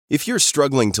If you're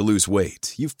struggling to lose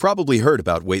weight, you've probably heard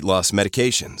about weight loss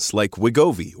medications like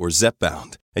Wegovy or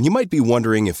Zepbound, and you might be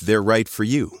wondering if they're right for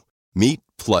you. Meet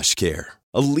PlushCare,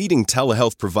 a leading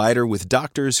telehealth provider with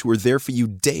doctors who are there for you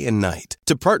day and night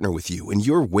to partner with you in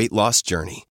your weight loss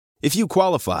journey. If you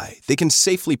qualify, they can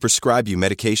safely prescribe you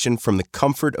medication from the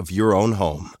comfort of your own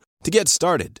home. To get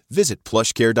started, visit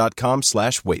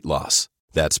plushcare.com/weightloss.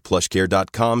 That's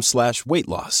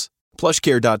plushcare.com/weightloss.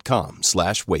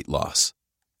 plushcare.com/weightloss.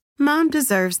 Mom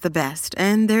deserves the best,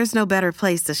 and there's no better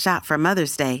place to shop for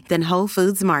Mother's Day than Whole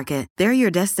Foods Market. They're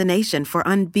your destination for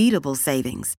unbeatable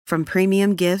savings, from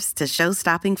premium gifts to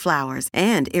show-stopping flowers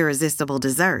and irresistible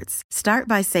desserts. Start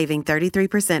by saving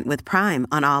 33% with Prime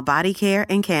on all body care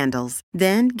and candles.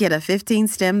 Then get a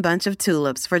 15-stem bunch of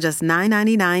tulips for just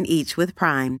 $9.99 each with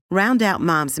Prime. Round out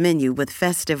Mom's menu with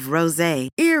festive rosé,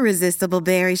 irresistible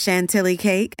berry chantilly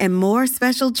cake, and more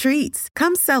special treats.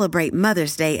 Come celebrate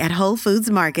Mother's Day at Whole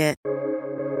Foods Market.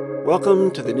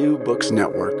 Welcome to the New Books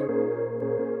Network.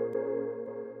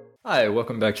 Hi,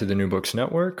 welcome back to the New Books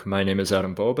Network. My name is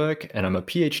Adam Bobeck, and I'm a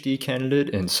PhD candidate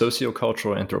in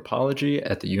sociocultural anthropology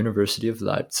at the University of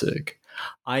Leipzig.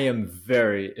 I am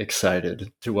very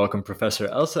excited to welcome Professor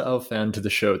Elsa L. Fan to the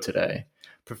show today.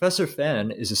 Professor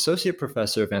Fan is Associate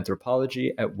Professor of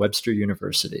Anthropology at Webster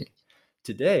University.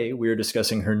 Today, we are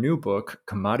discussing her new book,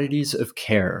 Commodities of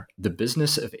Care, The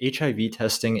Business of HIV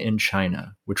Testing in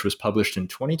China, which was published in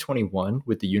 2021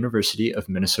 with the University of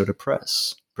Minnesota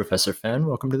Press. Professor Fan,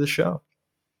 welcome to the show.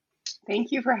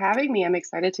 Thank you for having me. I'm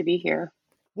excited to be here.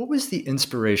 What was the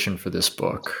inspiration for this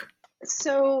book?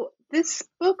 So this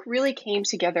book really came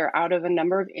together out of a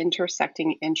number of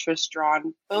intersecting interests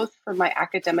drawn both from my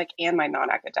academic and my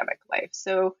non-academic life.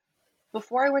 So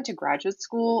before I went to graduate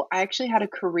school, I actually had a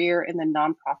career in the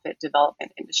nonprofit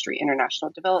development industry,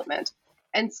 international development.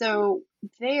 And so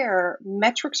there,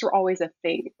 metrics were always a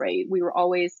thing, right? We were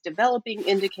always developing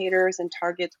indicators and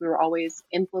targets. We were always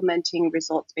implementing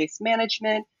results-based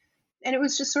management. And it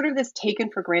was just sort of this taken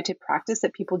for granted practice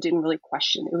that people didn't really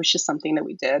question. It was just something that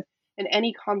we did. And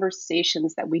any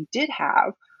conversations that we did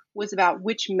have was about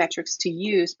which metrics to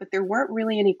use, but there weren't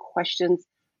really any questions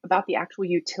about the actual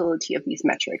utility of these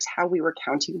metrics, how we were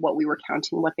counting, what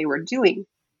they were doing.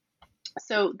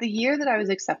 So the year that I was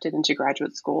accepted into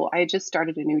graduate school, I had just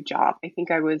started a new job. I think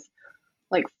I was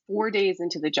like 4 days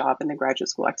into the job and the graduate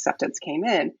school acceptance came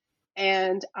in.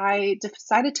 And I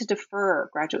decided to defer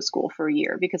graduate school for a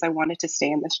year because I wanted to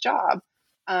stay in this job.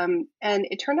 And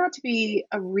it turned out to be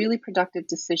a really productive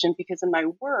decision because in my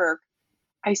work,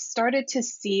 I started to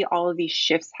see all of these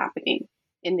shifts happening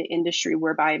in the industry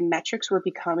whereby metrics were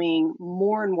becoming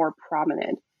more and more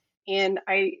prominent. And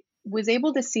I was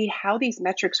able to see how these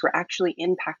metrics were actually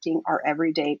impacting our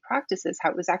everyday practices,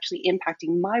 how it was actually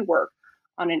impacting my work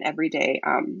on an everyday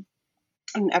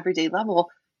level.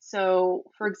 So,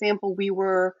 for example, we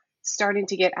were starting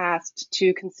to get asked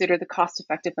to consider the cost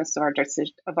effectiveness of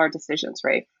our decisions,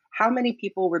 right? How many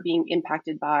people were being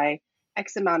impacted by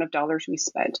X amount of dollars we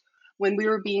spent? When we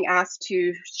were being asked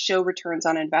to show returns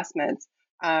on investments,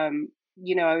 I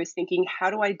was thinking,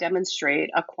 how do I demonstrate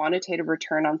a quantitative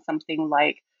return on something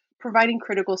like providing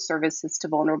critical services to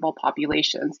vulnerable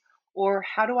populations? Or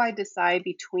how do I decide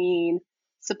between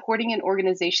supporting an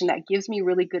organization that gives me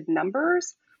really good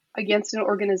numbers against an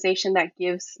organization that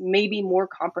gives maybe more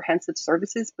comprehensive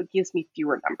services, but gives me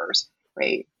fewer numbers,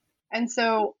 right? And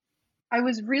so I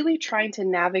was really trying to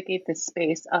navigate this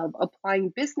space of applying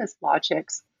business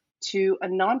logics to a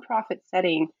nonprofit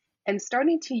setting and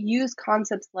starting to use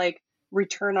concepts like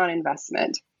return on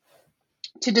investment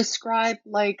to describe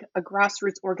like a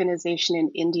grassroots organization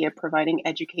in India providing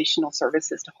educational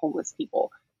services to homeless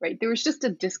people, right? There was just a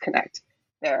disconnect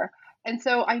there. And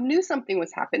so I knew something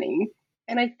was happening.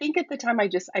 And I think at the time I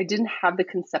didn't have the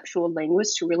conceptual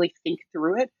language to really think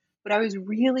through it, but I was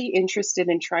really interested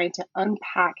in trying to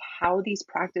unpack how these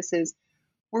practices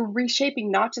were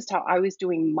reshaping not just how I was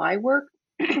doing my work,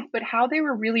 but how they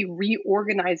were really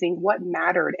reorganizing what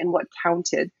mattered and what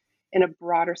counted in a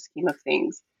broader scheme of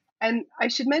things. And I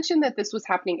should mention that this was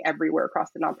happening everywhere across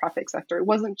the nonprofit sector. It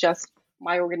wasn't just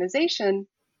my organization.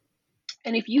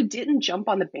 And if you didn't jump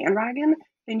on the bandwagon,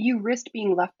 then you risked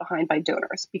being left behind by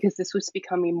donors because this was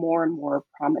becoming more and more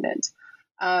prominent.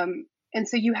 And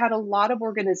so you had a lot of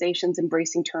organizations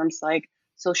embracing terms like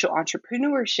social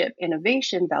entrepreneurship,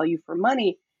 innovation, value for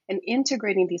money, and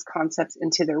integrating these concepts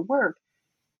into their work.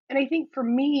 And I think for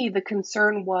me, the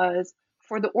concern was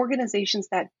for the organizations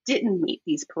that didn't meet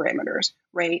these parameters,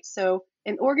 right? So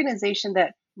an organization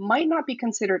that might not be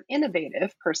considered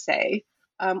innovative per se,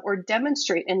 or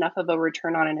demonstrate enough of a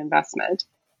return on an investment,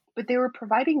 but they were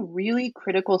providing really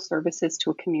critical services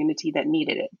to a community that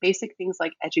needed it, basic things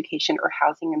like education or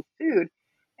housing and food.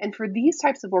 And for these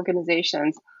types of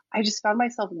organizations, I just found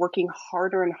myself working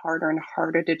harder and harder and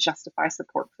harder to justify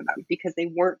support for them because they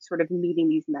weren't sort of meeting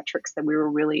these metrics that we were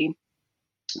really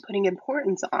putting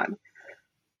importance on.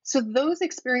 So those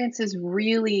experiences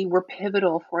really were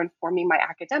pivotal for informing my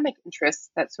academic interests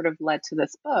that sort of led to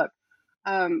this book.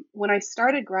 When I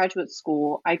started graduate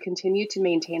school, I continued to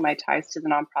maintain my ties to the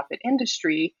nonprofit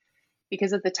industry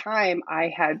because at the time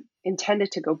I had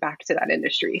intended to go back to that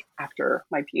industry after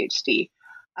my PhD.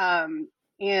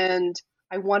 And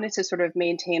I wanted to sort of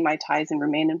maintain my ties and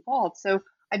remain involved. So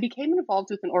I became involved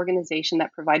with an organization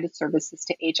that provided services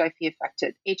to HIV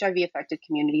affected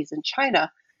communities in China,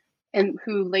 and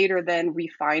who later then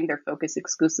refined their focus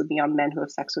exclusively on men who have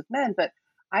sex with men. But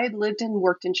I had lived and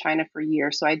worked in China for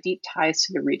years, so I had deep ties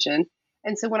to the region.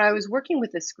 And so when I was working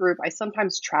with this group, I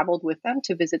sometimes traveled with them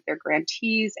to visit their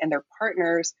grantees and their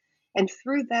partners. And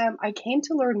through them, I came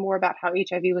to learn more about how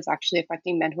HIV was actually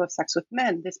affecting men who have sex with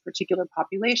men, this particular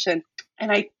population.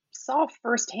 And I saw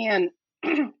firsthand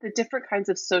the different kinds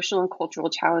of social and cultural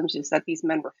challenges that these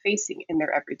men were facing in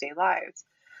their everyday lives.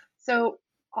 So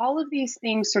all of these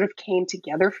things sort of came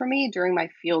together for me during my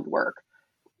field work.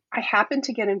 I happened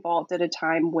to get involved at a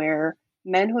time where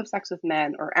men who have sex with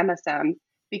men, or MSM,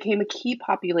 became a key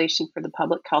population for the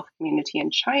public health community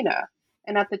in China.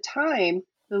 And at the time,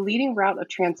 the leading route of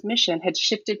transmission had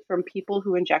shifted from people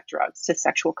who inject drugs to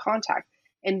sexual contact.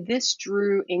 And this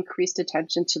drew increased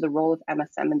attention to the role of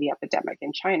MSM in the epidemic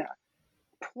in China.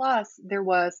 Plus, there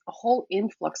was a whole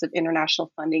influx of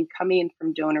international funding coming in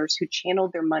from donors who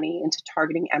channeled their money into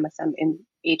targeting MSM in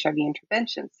HIV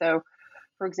intervention. So,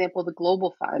 for example, the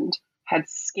Global Fund had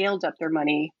scaled up their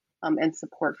money and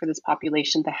support for this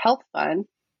population. The Health Fund,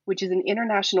 which is an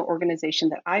international organization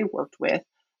that I worked with,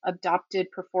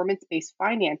 adopted performance-based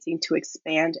financing to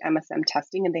expand MSM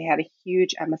testing, and they had a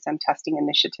huge MSM testing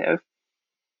initiative.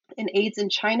 And AIDS in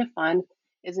China Fund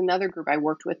is another group I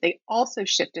worked with. They also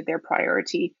shifted their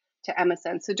priority to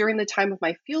MSM. So during the time of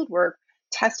my field work,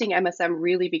 testing MSM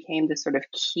really became the sort of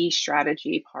key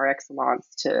strategy par excellence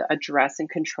to address and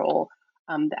control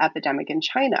the epidemic in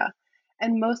China.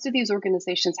 And most of these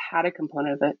organizations had a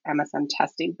component of MSM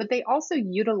testing, but they also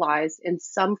utilized in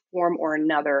some form or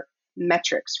another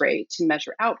metrics, right, to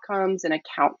measure outcomes and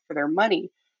account for their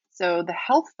money. So the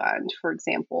Health Fund, for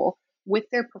example, with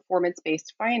their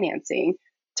performance-based financing,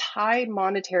 tied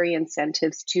monetary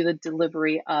incentives to the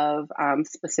delivery of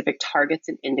specific targets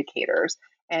and indicators.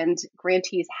 And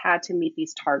grantees had to meet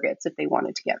these targets if they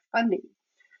wanted to get funding.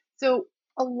 So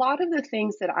a lot of the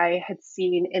things that I had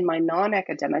seen in my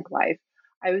non-academic life,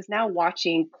 I was now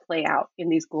watching play out in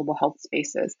these global health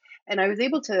spaces. And I was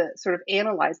able to sort of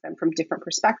analyze them from different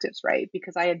perspectives, right?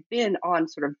 Because I had been on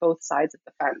sort of both sides of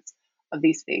the fence of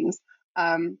these things.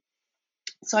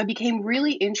 So I became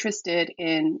really interested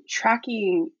in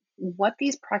tracking what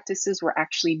these practices were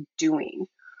actually doing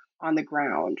on the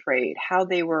ground, right? How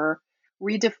they were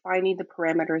redefining the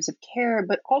parameters of care,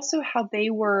 but also how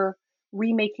they were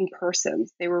remaking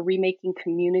persons. They were remaking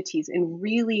communities in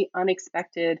really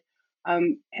unexpected,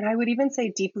 and I would even say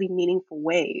deeply meaningful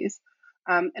ways.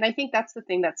 And I think that's the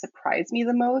thing that surprised me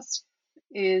the most,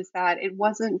 is that it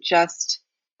wasn't just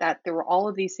that there were all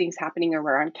of these things happening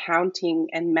around counting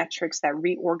and metrics that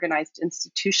reorganized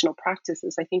institutional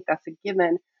practices. I think that's a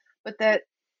given, but that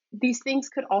these things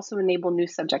could also enable new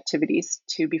subjectivities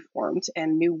to be formed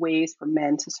and new ways for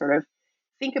men to sort of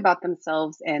think about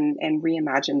themselves and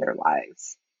reimagine their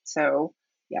lives. So,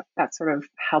 yeah, that's sort of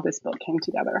how this book came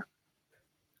together.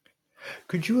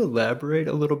 Could you elaborate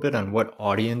a little bit on what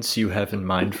audience you have in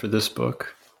mind for this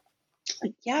book?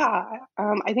 Yeah,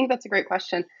 I think that's a great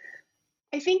question.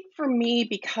 I think for me,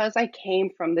 because I came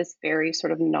from this very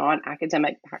sort of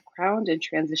non-academic background and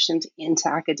transitioned into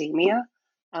academia,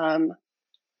 I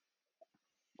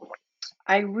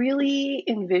really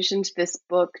envisioned this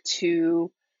book to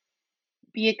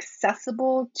be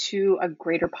accessible to a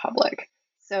greater public.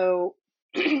 So,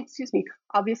 excuse me,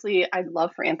 obviously I'd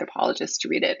love for anthropologists to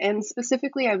read it. And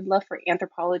specifically, I would love for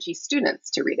anthropology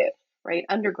students to read it, right?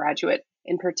 Undergraduate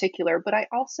in particular. But I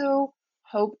also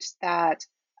hoped that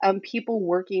people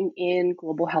working in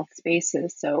global health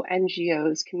spaces, so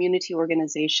NGOs, community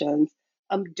organizations,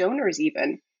 donors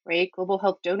even, right? Global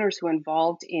health donors who are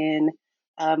involved in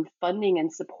funding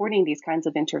and supporting these kinds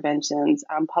of interventions,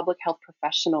 public health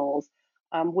professionals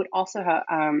would also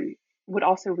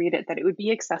read it, that it would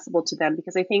be accessible to them,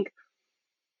 because I think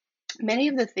many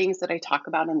of the things that I talk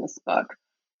about in this book,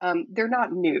 they're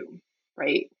not new,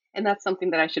 right? And that's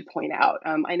something that I should point out.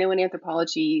 I know in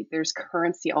anthropology, there's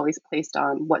currency always placed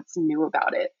on what's new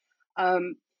about it.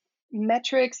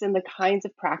 Metrics and the kinds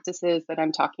of practices that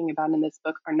I'm talking about in this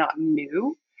book are not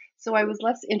new. So I was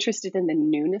less interested in the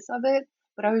newness of it,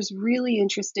 but I was really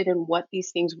interested in what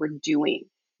these things were doing,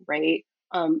 right?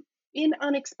 In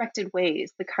unexpected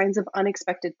ways, the kinds of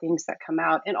unexpected things that come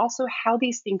out, and also how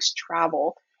these things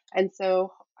travel. And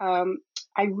so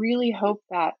I really hope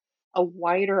that a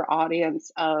wider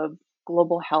audience of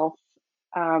global health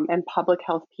and public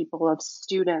health people, of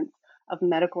students, of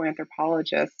medical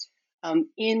anthropologists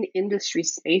in industry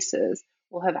spaces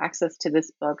will have access to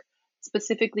this book,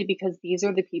 specifically because these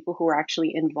are the people who are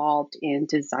actually involved in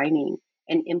designing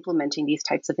and implementing these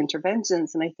types of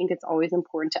interventions. And I think it's always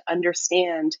important to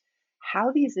understand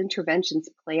how these interventions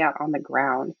play out on the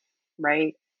ground,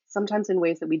 right? Sometimes in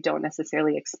ways that we don't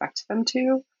necessarily expect them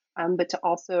to, but to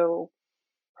also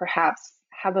perhaps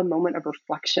have a moment of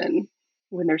reflection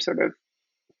when they're sort of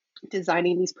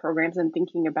designing these programs and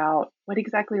thinking about what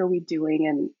exactly are we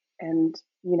doing, and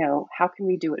how can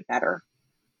we do it better.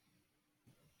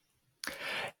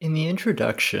 In the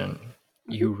introduction,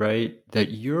 you write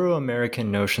that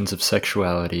Euro-American notions of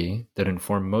sexuality that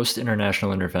inform most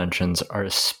international interventions are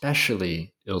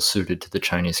especially ill-suited to the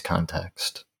Chinese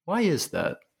context. Why is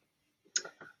that?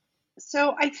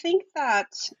 So I think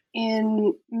that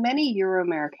in many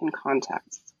Euro-American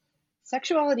contexts,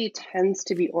 sexuality tends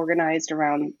to be organized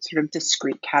around sort of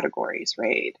discrete categories,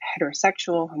 right?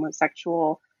 Heterosexual,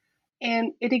 homosexual,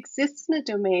 and it exists in a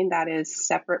domain that is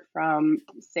separate from,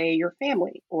 say, your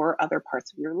family or other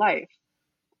parts of your life.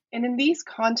 And in these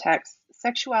contexts,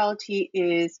 sexuality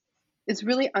is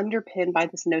really underpinned by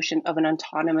this notion of an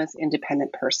autonomous,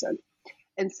 independent person.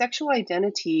 And sexual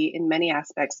identity, in many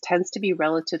aspects, tends to be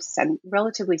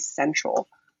relatively central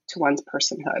to one's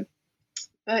personhood.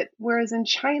 But whereas in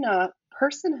China,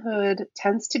 personhood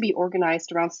tends to be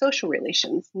organized around social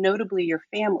relations, notably your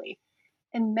family.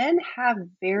 And men have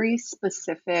very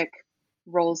specific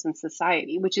roles in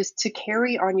society, which is to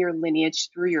carry on your lineage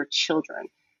through your children.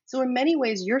 So in many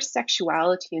ways, your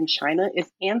sexuality in China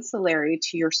is ancillary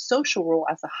to your social role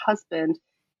as a husband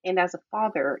and as a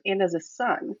father and as a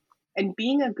son. And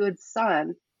being a good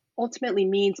son ultimately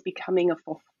means becoming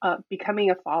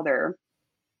a father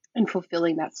and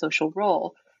fulfilling that social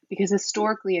role. Because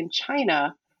historically in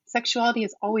China, sexuality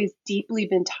has always deeply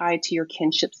been tied to your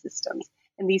kinship systems.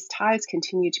 And these ties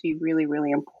continue to be really,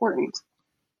 really important.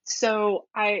 So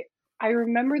I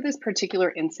remember this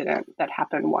particular incident that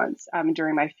happened once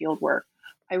during my field work.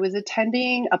 I was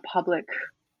attending a public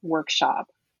workshop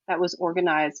that was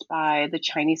organized by the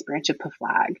Chinese branch of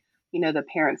PFLAG, the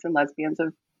parents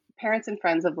and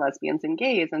friends of lesbians and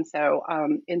gays. And so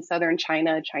in southern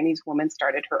China, a Chinese woman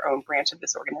started her own branch of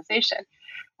this organization.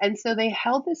 And so they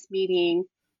held this meeting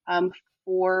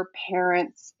for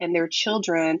parents and their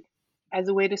children as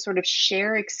a way to sort of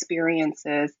share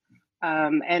experiences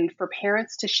and for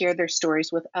parents to share their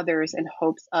stories with others in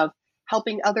hopes of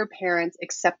helping other parents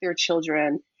accept their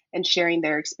children and sharing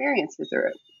their experiences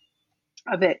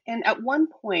of it. And at one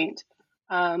point,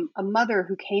 a mother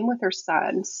who came with her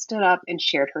son stood up and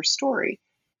shared her story.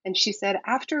 And she said,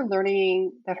 after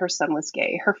learning that her son was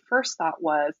gay, her first thought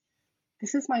was,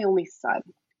 this is my only son.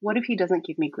 What if he doesn't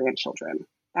give me grandchildren?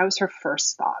 That was her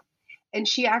first thought. And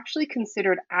she actually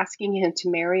considered asking him to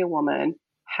marry a woman,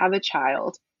 have a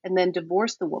child, and then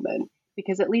divorce the woman,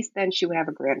 because at least then she would have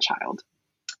a grandchild.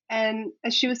 And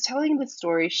as she was telling the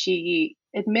story, she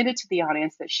admitted to the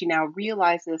audience that she now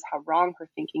realizes how wrong her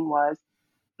thinking was.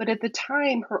 But at the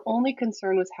time, her only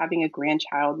concern was having a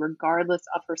grandchild, regardless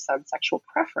of her son's sexual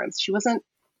preference. She wasn't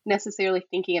necessarily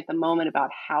thinking at the moment about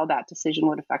how that decision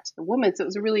would affect the woman. So it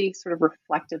was a really sort of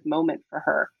reflective moment for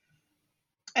her.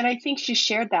 And I think she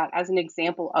shared that as an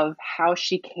example of how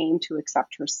she came to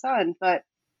accept her son. But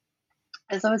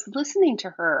as I was listening to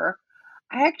her,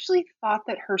 I actually thought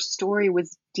that her story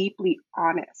was deeply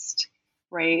honest,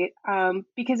 right?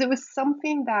 Because it was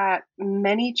something that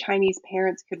many Chinese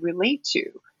parents could relate to,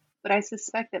 but I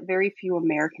suspect that very few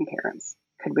American parents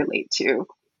could relate to.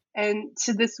 And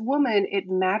to this woman, it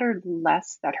mattered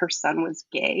less that her son was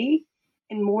gay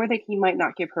and more that he might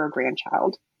not give her a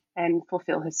grandchild and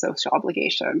fulfill his social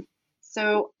obligation.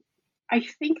 So I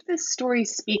think this story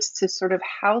speaks to sort of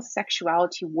how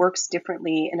sexuality works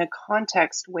differently in a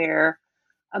context where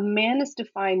a man is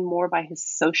defined more by his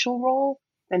social role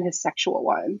than his sexual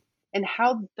one, and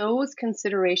how those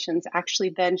considerations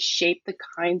actually then shape the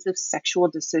kinds of sexual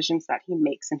decisions that he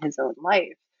makes in his own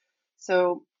life.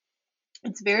 So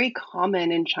it's very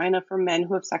common in China for men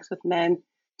who have sex with men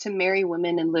to marry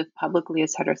women and live publicly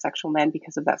as heterosexual men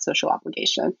because of that social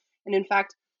obligation. And in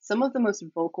fact, some of the most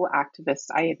vocal activists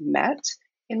I had met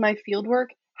in my fieldwork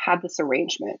had this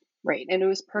arrangement, right? And it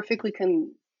was perfectly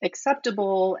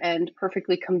acceptable and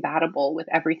perfectly compatible with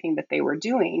everything that they were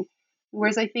doing.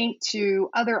 Whereas I think to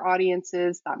other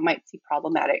audiences that might see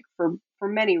problematic for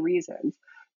many reasons.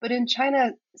 But in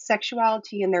China,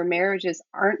 sexuality and their marriages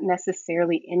aren't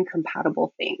necessarily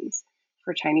incompatible things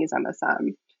for Chinese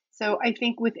MSM. So I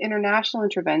think with international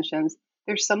interventions,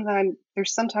 there's sometimes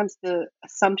the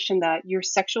assumption that your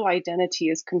sexual identity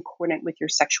is concordant with your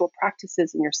sexual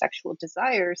practices and your sexual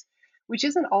desires, which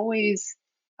isn't always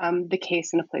the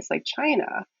case in a place like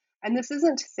China. And this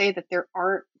isn't to say that there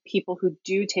aren't people who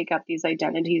do take up these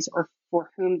identities or for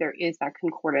whom there is that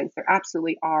concordance. There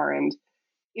absolutely are. And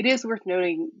it is worth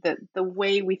noting that the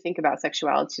way we think about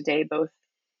sexuality today, both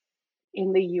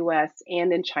in the US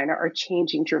and in China, are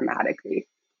changing dramatically,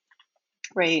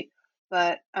 right?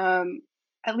 But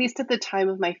at least at the time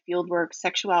of my fieldwork,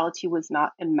 sexuality was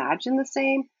not imagined the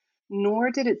same, nor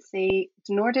did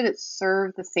it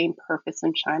serve the same purpose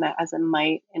in China as it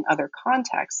might in other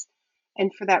contexts. And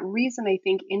for that reason, I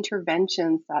think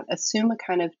interventions that assume a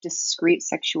kind of discrete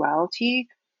sexuality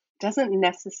doesn't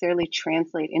necessarily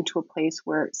translate into a place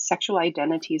where sexual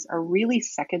identities are really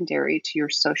secondary to your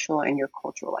social and your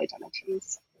cultural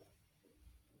identities.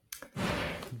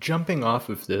 Jumping off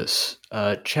of this,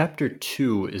 chapter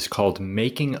 2 is called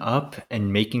Making Up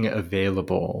and Making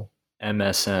Available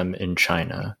MSM in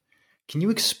China. Can you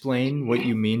explain what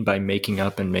you mean by making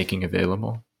up and making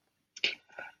available?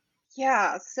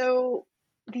 Yeah, so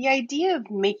the idea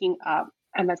of making up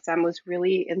MSM was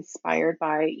really inspired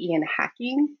by Ian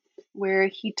Hacking, where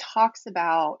he talks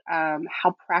about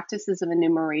how practices of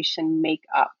enumeration make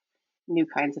up new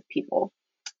kinds of people.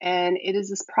 And it is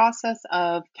this process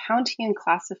of counting and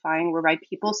classifying whereby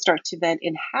people start to then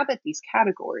inhabit these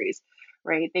categories,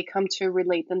 right? They come to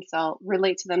relate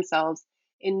to themselves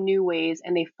in new ways,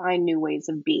 and they find new ways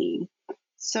of being.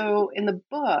 So in the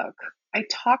book, I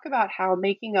talk about how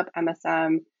making up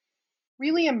MSM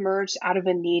really emerged out of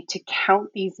a need to count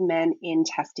these men in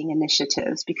testing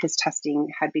initiatives because testing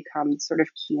had become sort of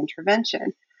key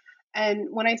intervention. And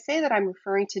when I say that, I'm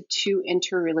referring to two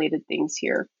interrelated things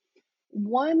here.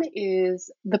 One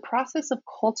is the process of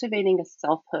cultivating a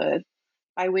selfhood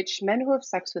by which men who have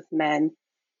sex with men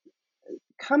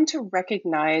come to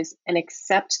recognize and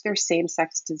accept their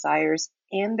same-sex desires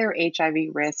and their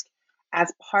HIV risk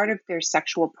as part of their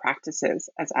sexual practices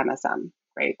as MSM,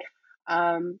 right?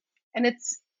 And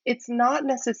it's not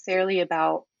necessarily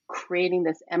about creating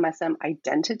this MSM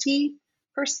identity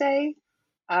per se.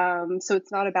 So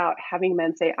it's not about having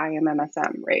men say, I am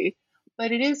MSM, right?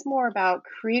 But it is more about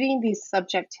creating these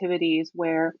subjectivities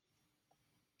where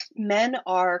men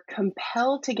are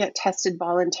compelled to get tested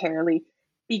voluntarily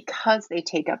because they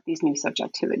take up these new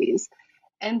subjectivities.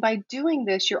 And by doing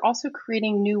this, you're also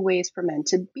creating new ways for men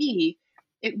to be.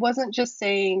 It wasn't just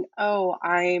saying, oh,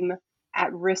 I'm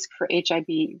at risk for HIV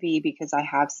because I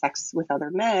have sex with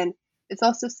other men. It's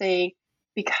also saying,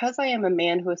 because I am a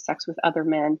man who has sex with other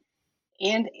men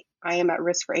and I am at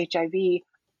risk for HIV,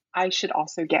 I should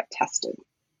also get tested,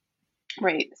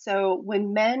 right? So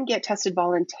when men get tested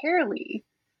voluntarily,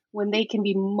 when they can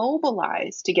be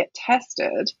mobilized to get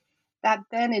tested, that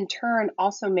then in turn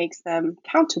also makes them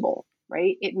countable,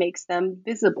 right? It makes them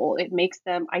visible. It makes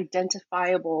them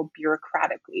identifiable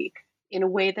bureaucratically in a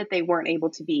way that they weren't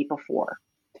able to be before.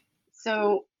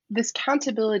 So this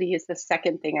countability is the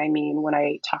second thing I mean when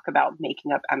I talk about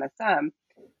making up MSM.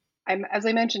 As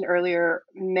I mentioned earlier,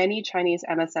 many Chinese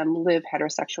MSM live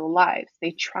heterosexual lives.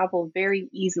 They travel very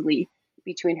easily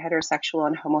between heterosexual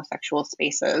and homosexual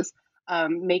spaces,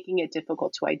 making it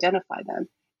difficult to identify them.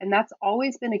 And that's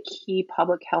always been a key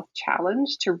public health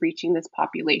challenge to reaching this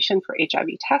population for HIV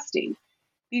testing.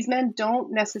 These men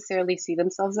don't necessarily see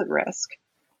themselves at risk.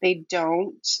 They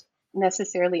don't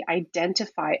necessarily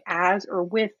identify as or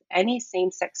with any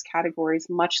same-sex categories,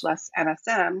 much less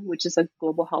MSM, which is a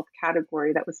global health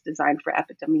category that was designed for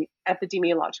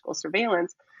epidemiological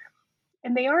surveillance.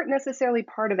 And they aren't necessarily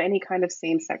part of any kind of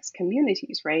same-sex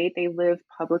communities, right? They live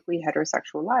publicly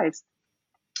heterosexual lives.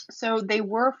 So they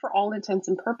were, for all intents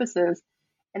and purposes,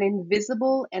 an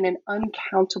invisible and an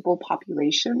uncountable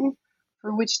population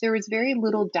for which there is very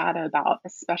little data about,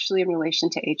 especially in relation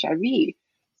to HIV.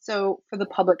 So for the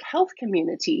public health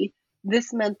community,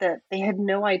 this meant that they had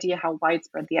no idea how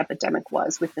widespread the epidemic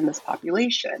was within this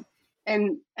population.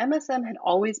 And MSM had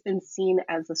always been seen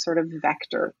as a sort of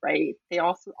vector, right? They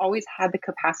also always had the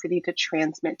capacity to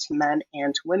transmit to men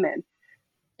and to women.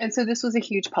 And so this was a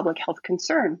huge public health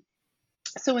concern.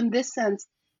 So in this sense,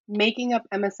 making up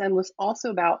MSM was also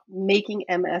about making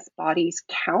MS bodies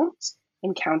count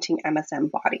and counting MSM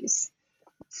bodies.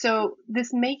 So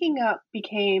this making up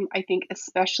became, I think,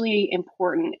 especially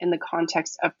important in the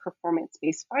context of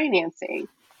performance-based financing,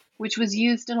 which was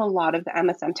used in a lot of the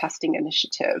MSM testing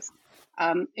initiatives,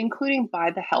 including by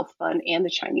the Health Fund and the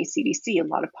Chinese CDC, a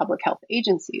lot of public health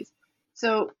agencies.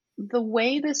 So the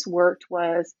way this worked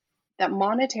was that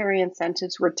monetary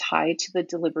incentives were tied to the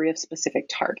delivery of specific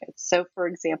targets. So, for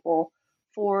example,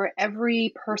 for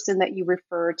every person that you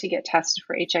refer to get tested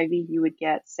for HIV, you would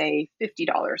get, say, $50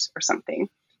 or something.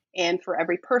 And for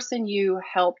every person you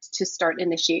helped to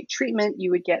initiate treatment, you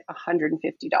would get $150.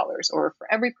 Or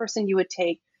for every person you would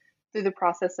take through the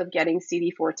process of getting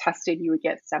CD4 tested, you would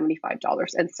get $75,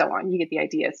 and so on. You get the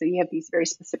idea. So you have these very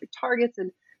specific targets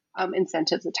and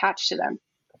incentives attached to them.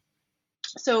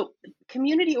 So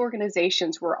community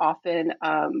organizations were often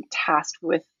tasked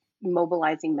with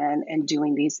mobilizing men and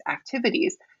doing these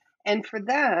activities. And for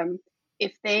them,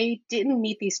 if they didn't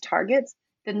meet these targets,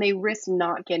 then they risked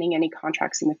not getting any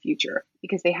contracts in the future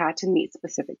because they had to meet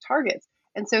specific targets.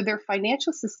 And so their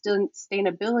financial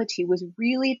sustainability was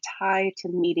really tied to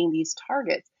meeting these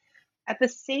targets. At the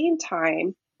same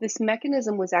time, this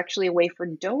mechanism was actually a way for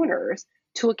donors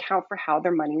to account for how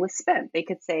their money was spent. They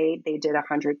could say they did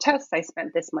 100 tests, I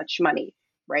spent this much money,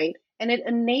 right? And it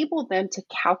enabled them to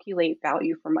calculate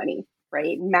value for money,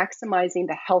 right? Maximizing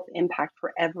the health impact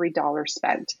for every dollar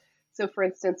spent. So for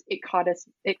instance, it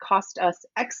cost us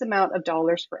X amount of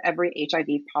dollars for every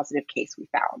HIV positive case we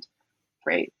found,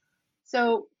 right?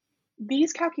 So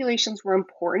these calculations were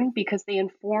important because they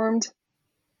informed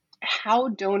how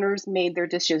donors made their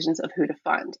decisions of who to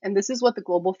fund. And this is what the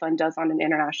Global Fund does on an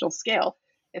international scale.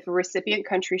 If a recipient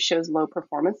country shows low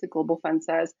performance, the Global Fund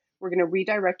says, we're going to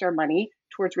redirect our money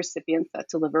towards recipients that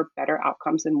deliver better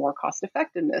outcomes and more cost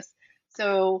effectiveness.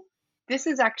 So this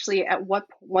is actually at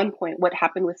one point what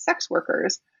happened with sex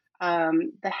workers.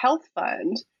 The Health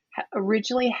Fund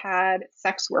originally had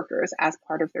sex workers as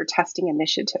part of their testing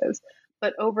initiatives.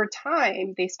 But over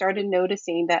time, they started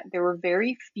noticing that there were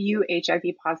very few HIV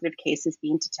positive cases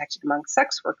being detected among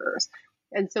sex workers.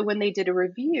 And so when they did a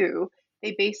review,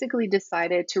 they basically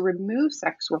decided to remove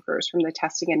sex workers from the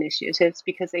testing initiatives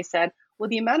because they said, well,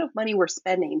 the amount of money we're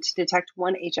spending to detect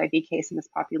one HIV case in this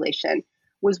population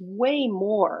was way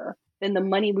more than the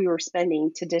money we were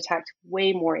spending to detect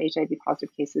way more HIV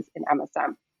positive cases in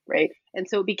MSM, right? And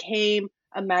so it became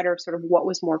a matter of sort of what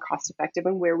was more cost effective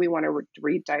and where we want to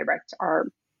redirect our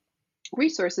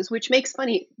resources, which makes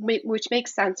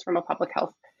sense from a public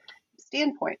health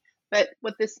standpoint. But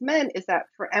what this meant is that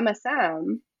for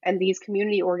MSM and these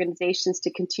community organizations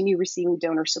to continue receiving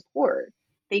donor support,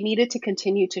 they needed to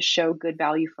continue to show good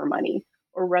value for money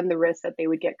or run the risk that they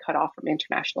would get cut off from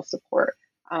international support.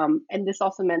 And this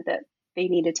also meant that they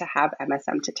needed to have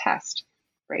MSM to test,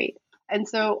 right? And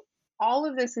so all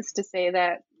of this is to say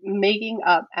that making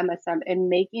up MSM and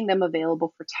making them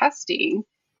available for testing,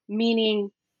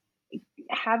 meaning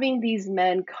having these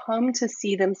men come to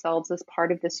see themselves as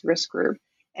part of this risk group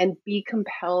and be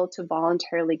compelled to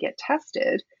voluntarily get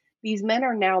tested, these men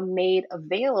are now made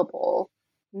available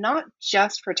not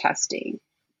just for testing,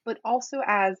 but also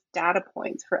as data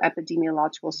points for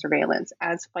epidemiological surveillance,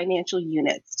 as financial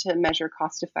units to measure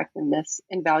cost effectiveness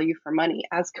and value for money,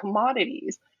 as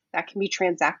commodities that can be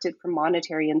transacted for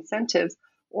monetary incentives,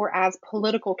 or as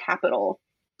political capital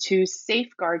to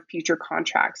safeguard future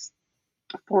contracts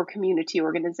for community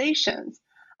organizations.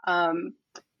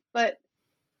 But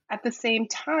at the same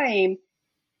time,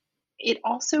 it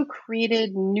also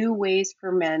created new ways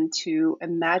for men to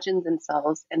imagine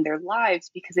themselves and their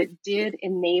lives because it did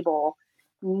enable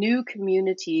new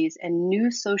communities and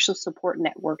new social support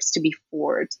networks to be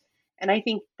forged. And I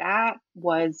think that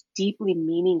was deeply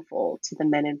meaningful to the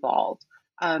men involved.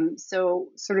 So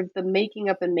sort of the making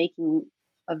up and making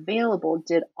available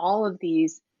did all of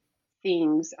these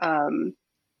things in,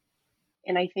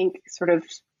 I think, sort of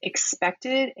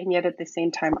expected and yet at the same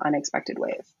time unexpected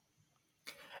ways.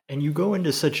 And you go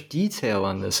into such detail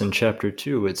on this in chapter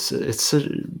 2.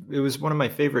 It was one of my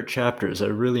favorite chapters. I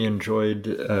really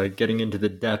enjoyed getting into the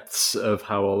depths of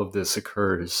how all of this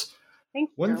occurs.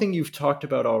 Thank you. One thing you've talked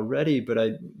about already, but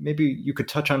maybe you could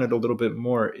touch on it a little bit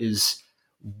more, is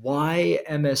why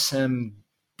MSM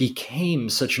became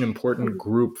such an important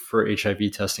group for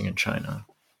HIV testing in China.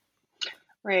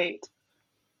 Right.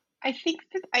 I think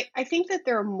that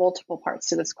there are multiple parts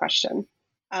to this question.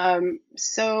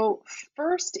 So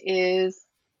first is,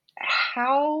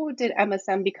 how did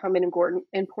MSM become an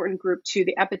important group to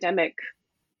the epidemic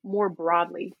more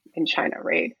broadly in China,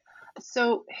 right?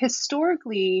 So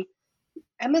historically,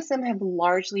 MSM have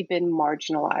largely been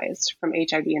marginalized from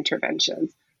HIV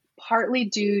interventions, partly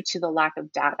due to the lack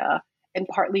of data and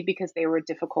partly because they were a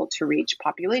difficult to reach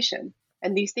population.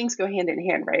 And these things go hand in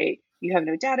hand, right? You have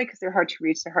no data because they're hard to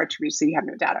reach, so you have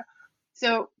no data.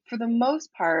 So for the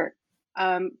most part,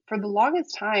 For the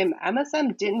longest time,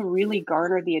 MSM didn't really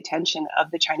garner the attention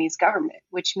of the Chinese government,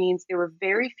 which means there were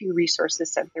very few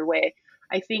resources sent their way.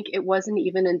 I think it wasn't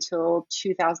even until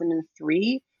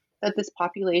 2003 that this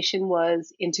population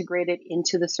was integrated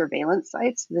into the surveillance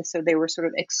sites. So they were sort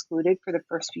of excluded for the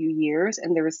first few years,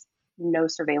 and there was no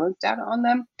surveillance data on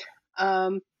them.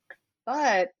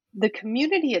 But the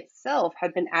community itself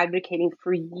had been advocating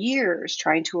for years,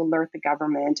 trying to alert the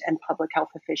government and public health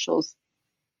officials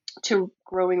to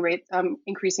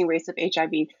increasing rates of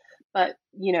HIV. But,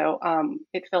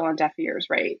 it fell on deaf ears,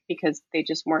 right? Because they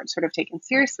just weren't sort of taken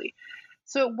seriously.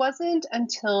 So it wasn't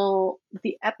until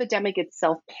the epidemic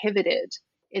itself pivoted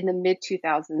in the mid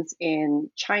 2000s in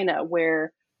China,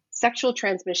 where sexual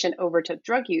transmission overtook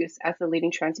drug use as the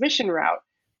leading transmission route,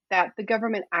 that the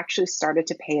government actually started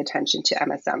to pay attention to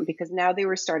MSM, because now they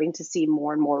were starting to see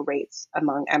more and more rates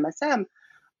among MSM.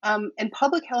 And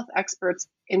public health experts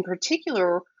in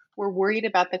particular were worried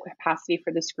about the capacity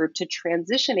for this group to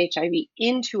transition HIV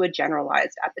into a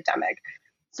generalized epidemic.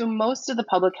 So most of the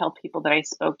public health people that I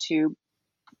spoke to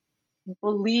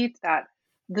believed that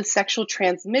the sexual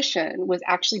transmission was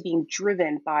actually being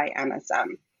driven by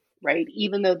MSM, right?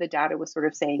 Even though the data was sort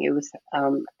of saying it was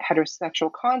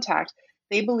heterosexual contact,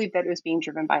 they believed that it was being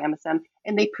driven by MSM.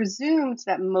 And they presumed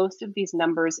that most of these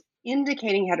numbers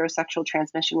indicating heterosexual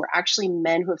transmission were actually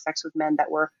men who have sex with men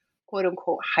that were, quote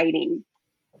unquote, hiding,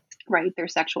 right, their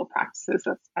sexual practices,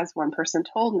 as one person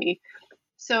told me.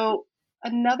 So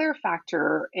another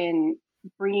factor in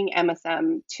bringing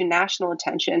MSM to national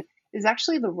attention is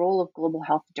actually the role of global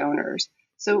health donors.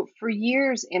 So for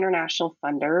years, international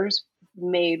funders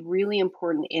made really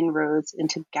important inroads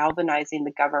into galvanizing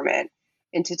the government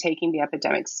into taking the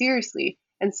epidemic seriously.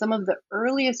 And some of the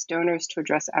earliest donors to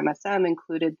address MSM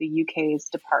included the UK's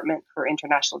Department for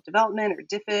International Development, or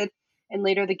DFID, and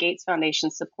later the Gates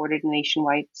Foundation supported a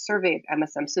nationwide survey of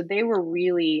MSM. So they were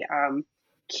really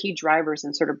key drivers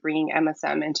in sort of bringing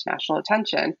MSM into national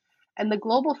attention. And the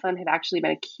Global Fund had actually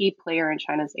been a key player in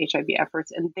China's HIV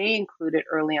efforts, and they included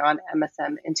early on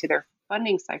MSM into their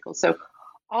funding cycle. So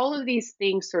all of these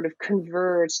things sort of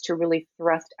converged to really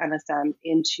thrust MSM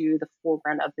into the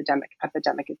foreground of the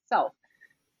epidemic itself.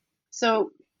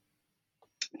 So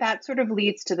that sort of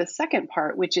leads to the second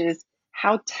part, which is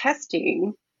how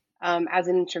testing as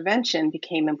an intervention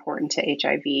became important to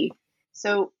HIV.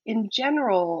 So in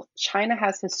general, China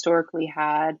has historically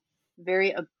had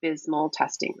very abysmal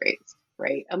testing rates,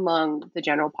 right, among the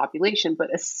general population,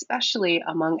 but especially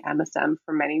among MSM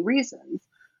for many reasons.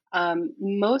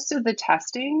 Most of the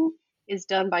testing is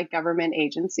done by government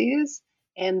agencies,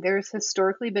 and there's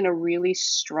historically been a really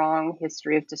strong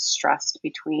history of distrust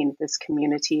between this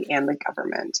community and the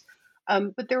government.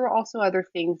 But there were also other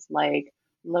things like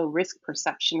low risk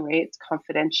perception rates,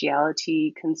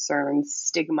 confidentiality concerns,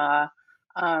 stigma.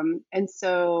 And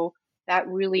so that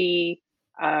really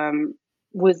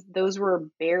those were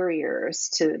barriers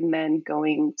to men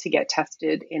going to get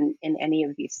tested in any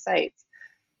of these sites.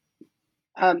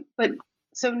 But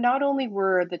so not only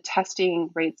were the testing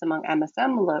rates among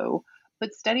MSM low,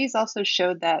 but studies also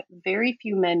showed that very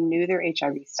few men knew their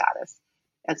HIV status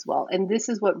as well. And this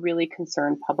is what really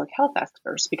concerned public health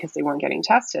experts because they weren't getting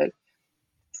tested.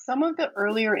 Some of the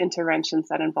earlier interventions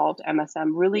that involved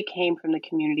MSM really came from the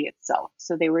community itself.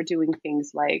 So they were doing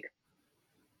things like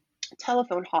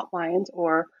telephone hotlines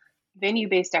or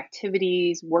venue-based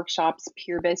activities, workshops,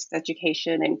 peer-based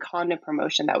education, and condom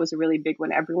promotion. That was a really big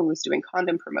one. Everyone was doing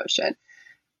condom promotion.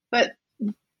 But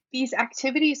these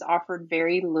activities offered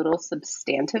very little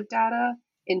substantive data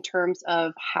in terms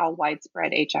of how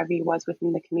widespread HIV was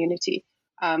within the community.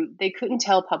 They couldn't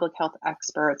tell public health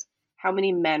experts how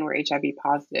many men were HIV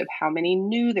positive, how many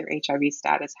knew their HIV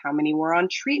status, how many were on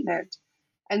treatment.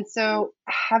 And so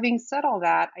having said all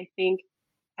that, I think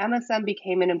MSM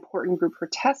became an important group for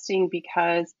testing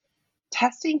because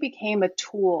testing became a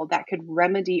tool that could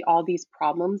remedy all these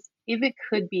problems if it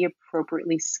could be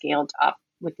appropriately scaled up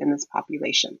within this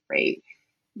population, right?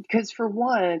 Because for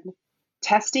one,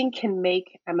 testing can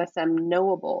make MSM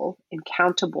knowable and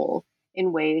countable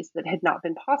in ways that had not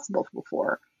been possible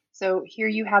before. So here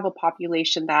you have a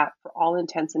population that, for all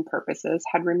intents and purposes,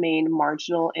 had remained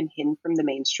marginal and hidden from the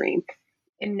mainstream.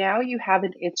 And now you have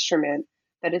an instrument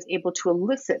that is able to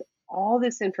elicit all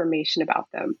this information about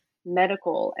them,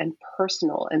 medical and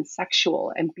personal and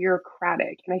sexual and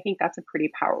bureaucratic. And I think that's a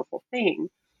pretty powerful thing.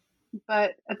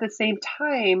 But at the same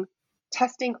time,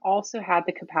 testing also had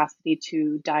the capacity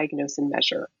to diagnose and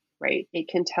measure, right? It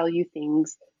can tell you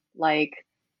things like,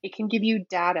 it can give you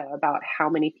data about how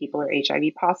many people are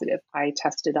HIV positive. I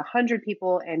tested 100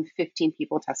 people and 15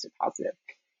 people tested positive.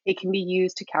 It can be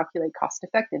used to calculate cost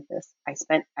effectiveness. I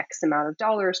spent X amount of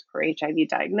dollars per HIV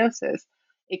diagnosis.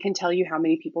 It can tell you how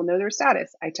many people know their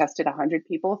status. I tested 100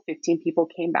 people, 15 people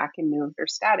came back and knew of their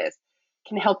status. It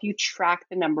can help you track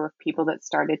the number of people that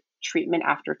started treatment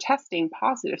after testing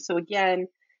positive. So again,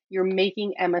 you're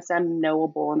making MSM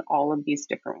knowable in all of these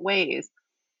different ways.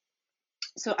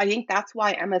 So I think that's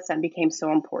why MSM became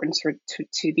so important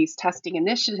to these testing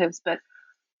initiatives. But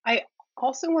I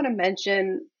also want to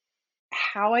mention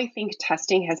how I think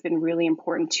testing has been really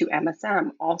important to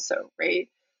MSM also, right?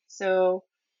 So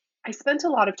I spent a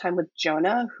lot of time with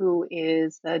Jonah, who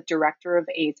is the director of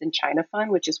AIDS in China Fund,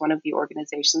 which is one of the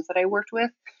organizations that I worked with.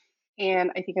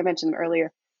 And I think I mentioned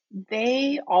earlier,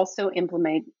 they also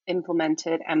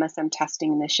implemented MSM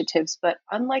testing initiatives, but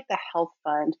unlike the Health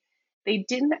Fund, they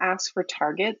didn't ask for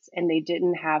targets and they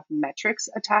didn't have metrics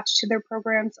attached to their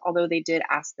programs, although they did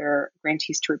ask their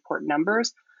grantees to report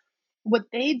numbers. What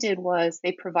they did was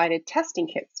they provided testing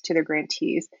kits to their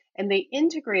grantees and they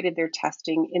integrated their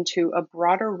testing into a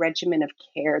broader regimen of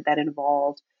care that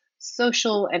involved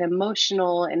social and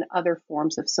emotional and other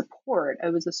forms of support.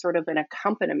 It was a sort of an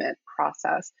accompaniment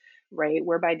process, right?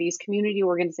 Whereby these community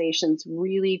organizations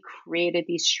really created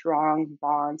these strong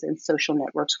bonds and social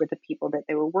networks with the people that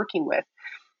they were working with.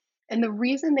 And the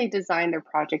reason they designed their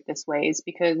project this way is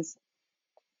because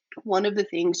one of the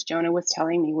things Jonah was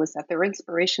telling me was that their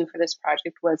inspiration for this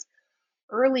project was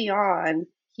early on,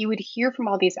 he would hear from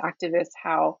all these activists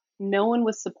how no one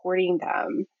was supporting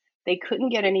them. They couldn't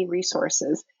get any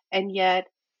resources. And yet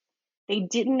they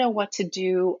didn't know what to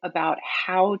do about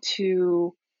how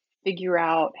to figure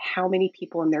out how many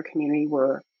people in their community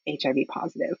were HIV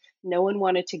positive. No one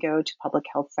wanted to go to public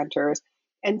health centers.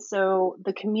 And so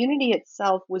the community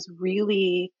itself was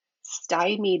really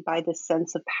stymied by the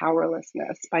sense of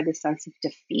powerlessness, by the sense of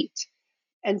defeat.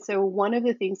 And so one of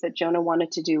the things that Jonah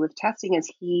wanted to do with testing is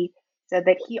he said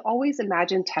that he always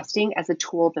imagined testing as a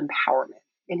tool of empowerment.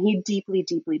 And he deeply,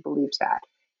 deeply believed that.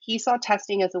 He saw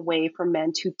testing as a way for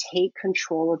men to take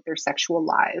control of their sexual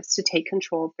lives, to take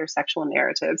control of their sexual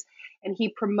narratives. And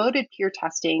he promoted peer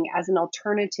testing as an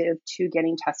alternative to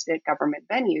getting tested at government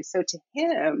venues. So to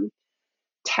him,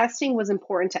 testing was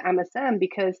important to MSM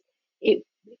because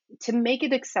to make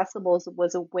it accessible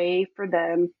was a way for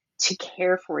them to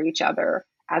care for each other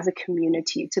as a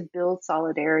community, to build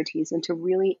solidarities and to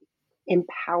really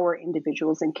empower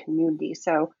individuals and communities.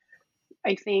 So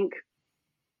I think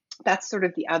that's sort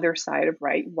of the other side of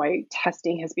why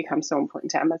testing has become so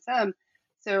important to MSM.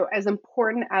 So as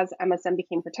important as MSM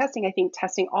became for testing, I think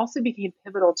testing also became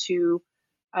pivotal to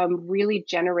really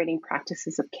generating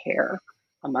practices of care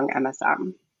among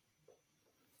MSM.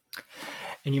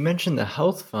 And you mentioned the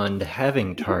Health Fund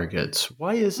having targets.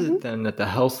 Why is it then that the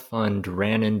Health Fund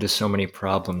ran into so many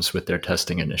problems with their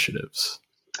testing initiatives?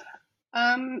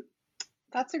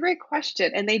 That's a great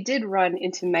question. And they did run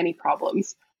into many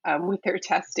problems with their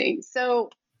testing. So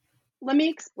let me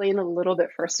explain a little bit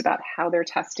first about how their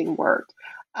testing worked.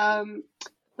 The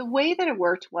way that it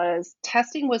worked was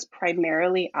testing was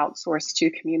primarily outsourced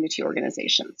to community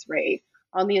organizations, right?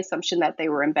 On the assumption that they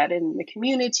were embedded in the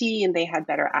community and they had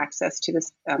better access to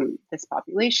this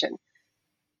population.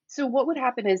 So what would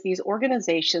happen is these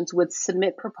organizations would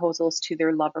submit proposals to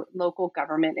their local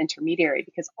government intermediary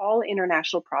because all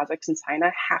international projects in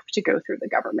China have to go through the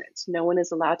government. No one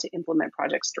is allowed to implement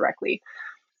projects directly.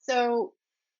 So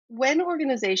when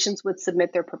organizations would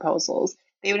submit their proposals,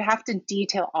 they would have to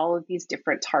detail all of these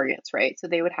different targets, right? So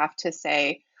they would have to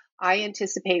say, I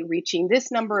anticipate reaching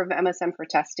this number of MSM for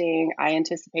testing. I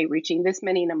anticipate reaching this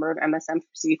many number of MSM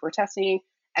for CD4 testing,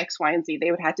 X, Y, and Z.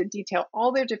 They would have to detail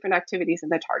all their different activities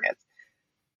and the targets.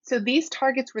 So these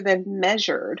targets were then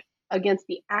measured against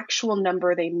the actual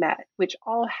number they met, which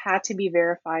all had to be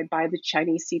verified by the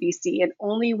Chinese CDC. And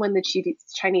only when the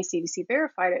Chinese CDC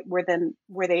verified it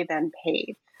were they then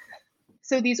paid.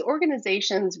 So these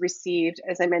organizations received,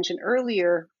 as I mentioned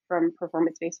earlier, from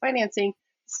performance-based financing,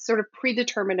 sort of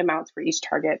predetermined amounts for each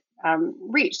target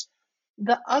reached.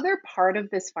 The other part of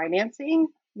this financing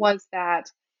was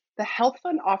that the Health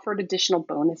Fund offered additional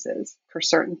bonuses for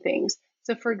certain things.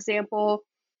 So for example,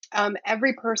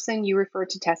 every person you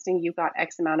referred to testing, you got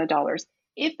X amount of dollars.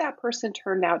 If that person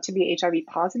turned out to be HIV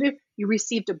positive, you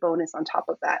received a bonus on top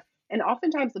of that. And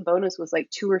oftentimes the bonus was like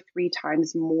 2 or 3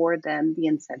 times more than the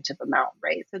incentive amount,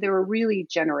 right? So they were really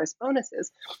generous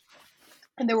bonuses.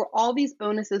 And there were all these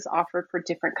bonuses offered for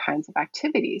different kinds of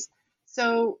activities.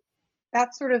 So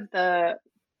that's sort of the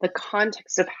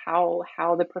context of how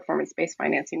the performance-based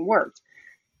financing worked.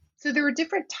 So there were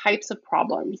different types of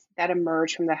problems that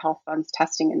emerged from the Health Fund's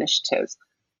testing initiatives.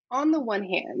 on the one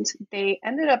hand, they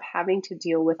ended up having to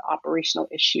deal with operational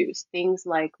issues, things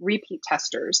like repeat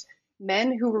testers,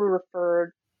 men who were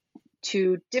referred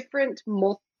to different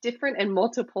and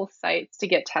multiple sites to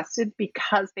get tested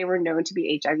because they were known to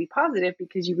be HIV positive,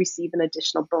 because you receive an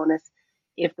additional bonus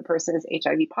if the person is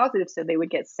HIV positive. So they would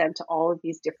get sent to all of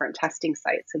these different testing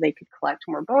sites so they could collect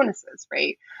more bonuses,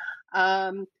 right?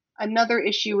 Another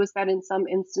issue was that in some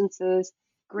instances,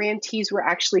 grantees were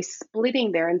actually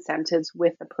splitting their incentives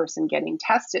with the person getting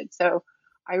tested. So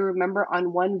I remember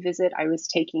on one visit I was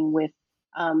taking with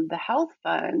the health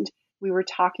fund, we were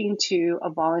talking to a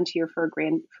volunteer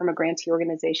from a grantee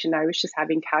organization. I was just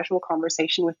having casual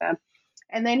conversation with them.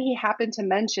 And then he happened to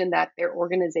mention that their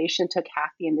organization took half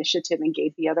the initiative and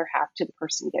gave the other half to the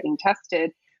person getting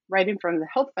tested right in front of the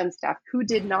health fund staff, who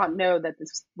did not know that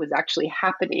this was actually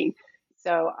happening.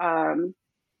 So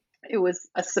it was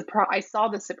a surprise. I saw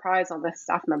the surprise on the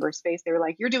staff member's face. They were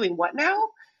like, "You're doing what now?"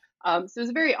 So it was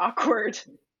a very awkward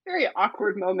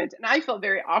moment. And I felt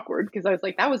very awkward because I was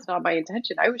like, that was not my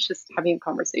intention. I was just having a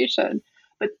conversation.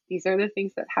 But these are the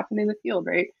things that happen in the field,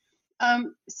 right?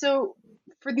 So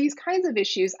for these kinds of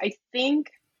issues, I think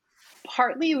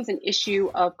partly it was an issue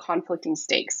of conflicting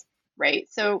stakes, right?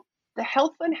 So the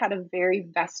health fund had a very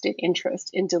vested interest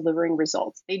in delivering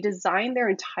results. They designed their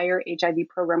entire HIV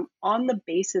program on the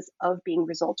basis of being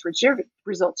results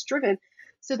driven.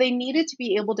 So they needed to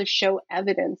be able to show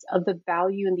evidence of the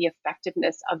value and the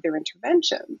effectiveness of their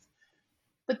interventions.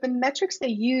 But the metrics they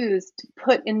used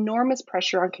put enormous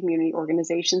pressure on community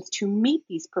organizations to meet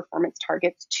these performance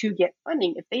targets to get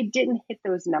funding. If they didn't hit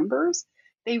those numbers,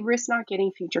 they risked not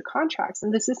getting future contracts.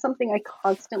 And this is something I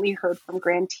constantly heard from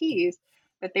grantees,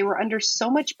 that they were under so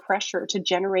much pressure to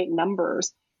generate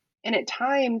numbers. And at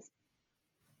times,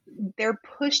 their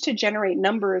push to generate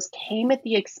numbers came at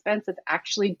the expense of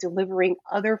actually delivering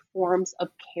other forms of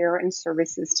care and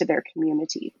services to their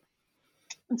community.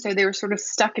 And so they were sort of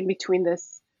stuck in between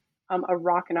this, a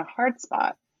rock and a hard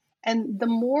spot. And the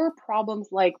more problems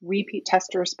like repeat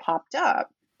testers popped up,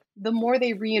 the more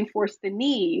they reinforced the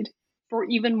need for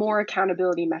even more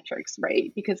accountability metrics,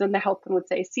 right? Because then the health fund would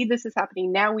say, see, this is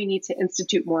happening. Now we need to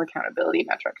institute more accountability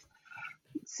metrics.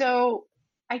 So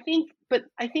I think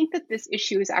that this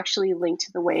issue is actually linked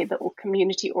to the way that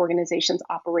community organizations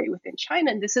operate within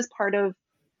China. And this is part of,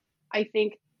 I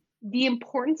think, the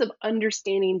importance of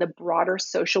understanding the broader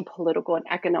social, political, and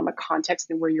economic context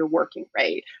in where you're working,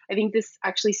 right? I think this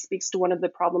actually speaks to one of the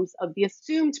problems of the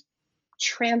assumed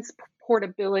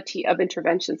transportability of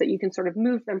interventions, that you can sort of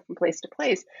move them from place to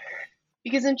place.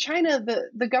 Because in China,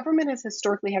 the government has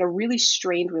historically had a really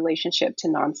strained relationship to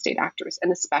non-state actors,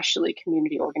 and especially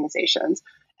community organizations.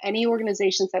 Any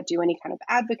organizations that do any kind of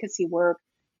advocacy work,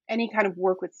 any kind of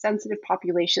work with sensitive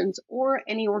populations, or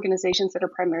any organizations that are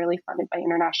primarily funded by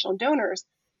international donors.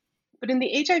 But in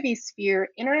the HIV sphere,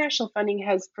 international funding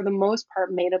has, for the most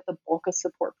part, made up the bulk of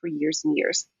support for years and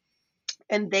years.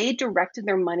 And they directed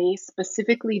their money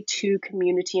specifically to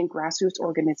community and grassroots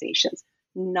organizations,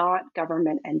 not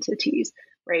government entities,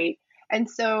 right? And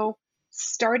so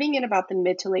starting in about the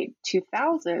mid to late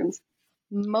 2000s,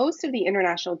 most of the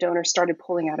international donors started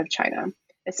pulling out of China,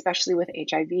 especially with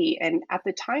HIV. And at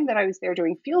the time that I was there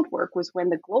doing field work was when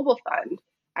the Global Fund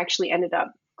actually ended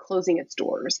up closing its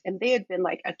doors. And they had been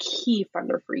like a key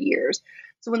funder for years.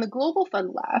 So when the Global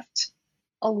Fund left,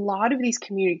 a lot of these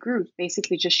community groups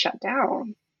basically just shut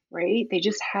down, right? They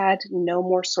just had no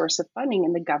more source of funding,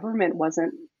 and the government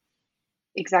wasn't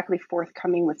exactly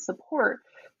forthcoming with support.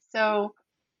 So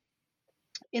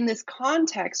in this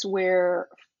context where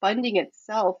funding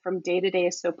itself from day to day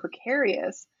is so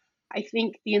precarious, I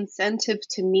think the incentive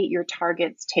to meet your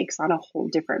targets takes on a whole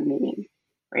different meaning,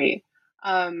 right?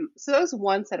 So that was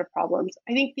one set of problems.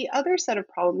 I think the other set of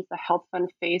problems the health fund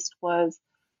faced was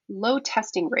low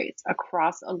testing rates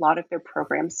across a lot of their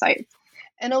program sites.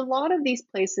 And a lot of these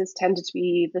places tended to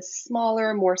be the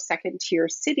smaller, more second-tier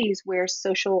cities where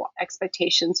social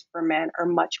expectations for men are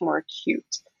much more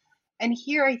acute. And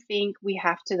here I think we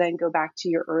have to then go back to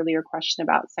your earlier question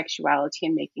about sexuality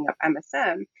and making up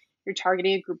MSM. You're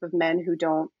targeting a group of men who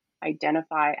don't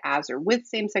identify as or with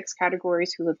same-sex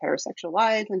categories, who live heterosexual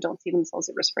lives and don't see themselves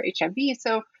at risk for HIV.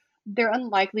 So they're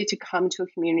unlikely to come to a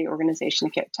community organization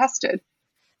to get tested.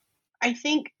 I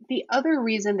think the other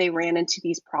reason they ran into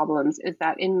these problems is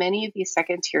that in many of these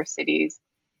second-tier cities,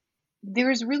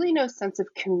 there's really no sense of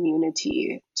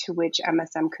community to which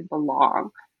MSM could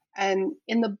belong. And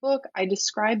in the book, I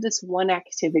described this one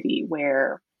activity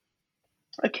where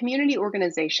a community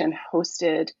organization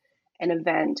hosted an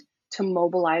event to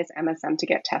mobilize MSM to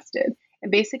get tested.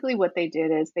 And basically what they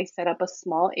did is they set up a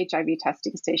small HIV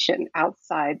testing station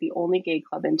outside the only gay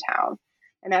club in town.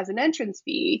 And as an entrance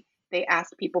fee, they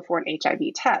asked people for an HIV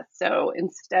test. So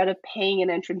instead of paying an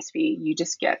entrance fee, you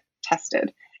just get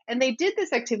tested. And they did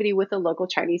this activity with the local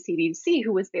Chinese CDC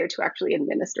who was there to actually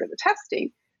administer the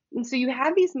testing. And so you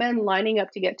had these men lining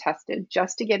up to get tested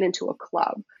just to get into a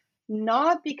club,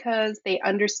 not because they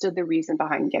understood the reason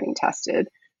behind getting tested,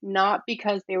 not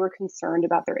because they were concerned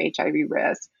about their HIV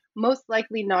risk, most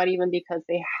likely not even because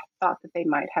they thought that they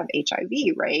might have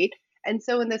HIV, right? And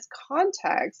so in this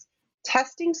context,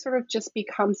 testing sort of just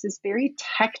becomes this very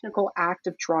technical act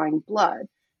of drawing blood,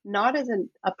 not as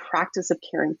a practice of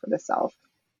caring for the self.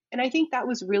 And I think that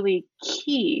was really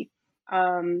key.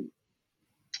 MSN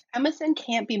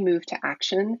can't be moved to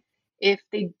action if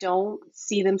they don't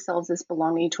see themselves as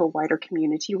belonging to a wider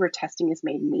community where testing is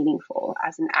made meaningful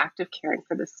as an act of caring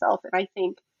for the self. And I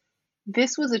think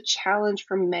this was a challenge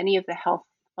for many of the health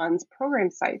funds program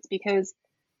sites because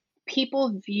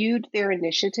people viewed their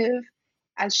initiative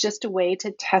as just a way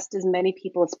to test as many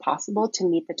people as possible to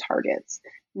meet the targets,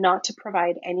 not to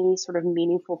provide any sort of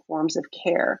meaningful forms of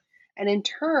care. And in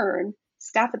turn,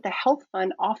 staff at the health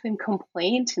fund often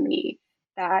complained to me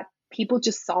that people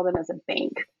just saw them as a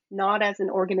bank, not as an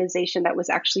organization that was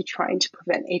actually trying to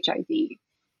prevent HIV.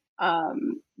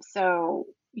 So,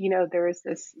 there's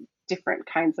this different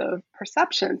kinds of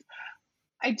perceptions.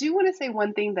 I do want to say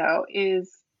one thing, though,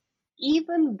 is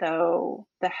even though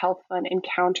the health fund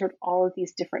encountered all of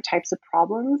these different types of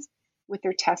problems with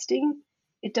their testing,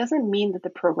 it doesn't mean that the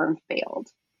program failed.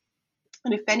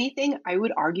 And if anything, I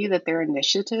would argue that their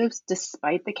initiatives,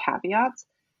 despite the caveats,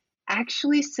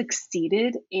 actually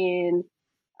succeeded in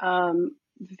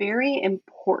very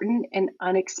important and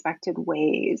unexpected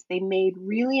ways. They made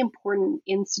really important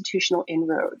institutional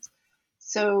inroads.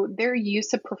 So their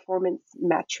use of performance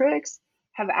metrics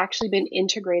have actually been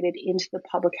integrated into the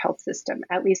public health system,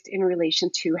 at least in relation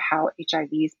to how HIV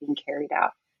is being carried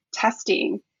out.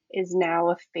 Testing is now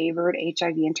a favored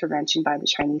HIV intervention by the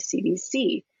Chinese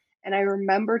CDC. And I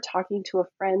remember talking to a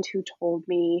friend who told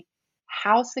me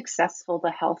how successful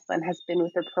the health fund has been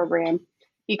with their program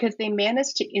because they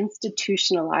managed to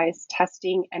institutionalize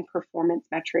testing and performance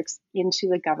metrics into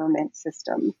the government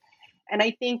system. And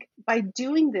I think by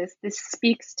doing this, this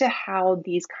speaks to how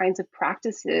these kinds of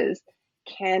practices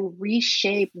can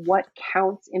reshape what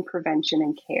counts in prevention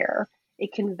and care.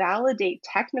 It can validate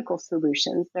technical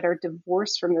solutions that are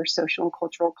divorced from their social and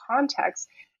cultural context.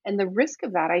 And the risk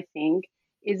of that, I think,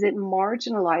 is it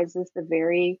marginalizes the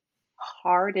very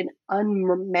hard and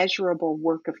unmeasurable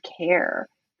work of care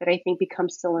that I think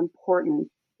becomes so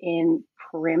important in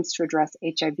programs to address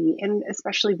HIV and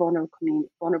especially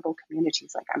vulnerable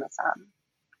communities like MSM.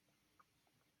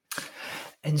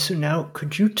 And so now,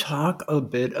 could you talk a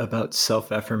bit about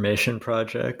self-affirmation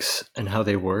projects and how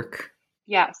they work?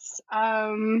 Yes.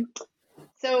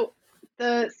 So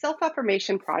the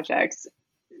self-affirmation projects,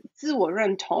 自我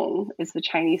认同 is the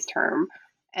Chinese term,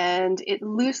 and it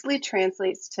loosely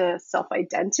translates to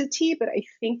self-identity, but I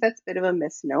think that's a bit of a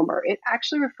misnomer. It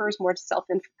actually refers more to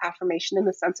self-affirmation in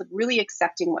the sense of really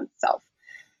accepting oneself.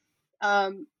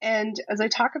 And as I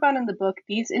talk about in the book,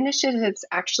 these initiatives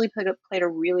actually played a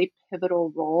really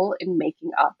pivotal role in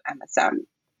making up MSM.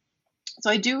 So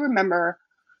I do remember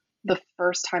the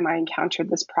first time I encountered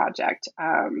this project.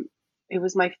 It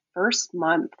was my first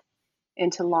month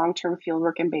into long-term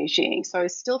fieldwork in Beijing. So I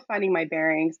was still finding my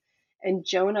bearings. And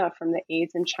Jonah from the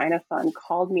AIDS in China Fund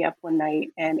called me up one night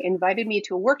and invited me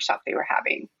to a workshop they were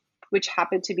having, which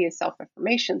happened to be a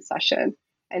self-affirmation session.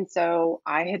 And so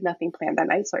I had nothing planned that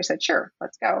night. So I said, sure,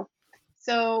 let's go.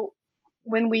 So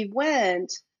when we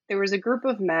went, there was a group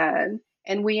of men,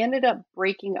 and we ended up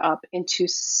breaking up into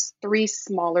 3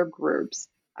 smaller groups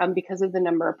because of the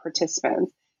number of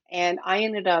participants. And I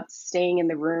ended up staying in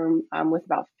the room with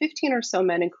about 15 or so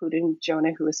men, including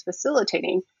Jonah, who was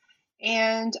facilitating.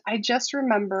 And I just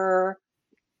remember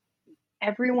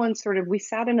everyone we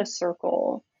sat in a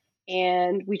circle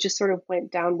and we just sort of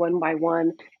went down one by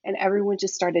one, and everyone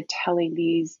just started telling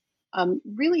these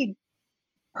really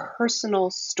personal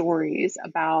stories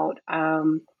about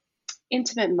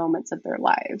intimate moments of their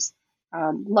lives.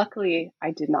 Luckily,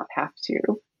 I did not have to,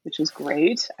 which was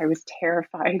great. I was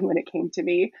terrified when it came to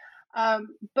me.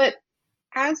 But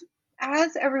as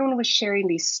everyone was sharing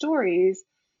these stories,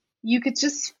 you could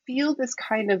just feel this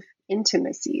kind of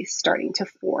intimacy starting to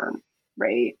form,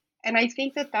 right? And I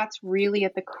think that that's really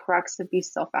at the crux of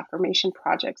these self-affirmation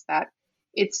projects, that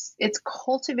it's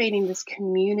cultivating this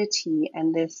community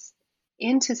and this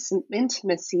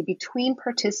intimacy between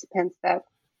participants that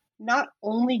not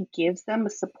only gives them a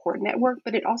support network,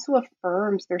 but it also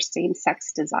affirms their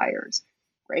same-sex desires,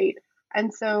 right?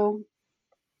 And so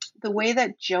the way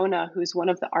that Jonah, who's one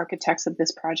of the architects of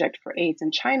this project for AIDS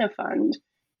in China Fund,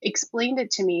 explained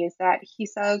it to me is that he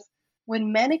says,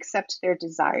 when men accept their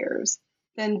desires,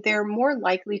 then they're more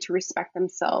likely to respect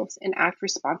themselves and act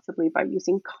responsibly by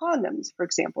using condoms, for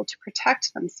example, to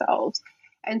protect themselves.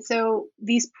 And so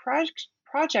these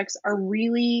projects are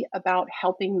really about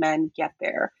helping men get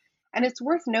there. And it's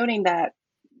worth noting that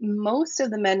most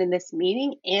of the men in this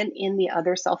meeting and in the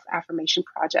other self-affirmation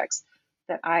projects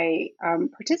that I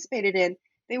participated in,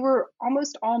 they were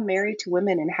almost all married to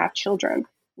women and have children,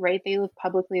 right? They live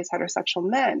publicly as heterosexual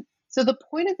men. So the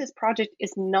point of this project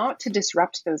is not to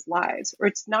disrupt those lives, or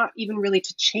it's not even really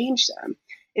to change them.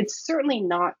 It's certainly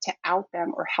not to out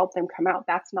them or help them come out.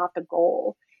 That's not the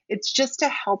goal. It's just to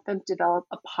help them develop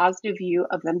a positive view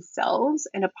of themselves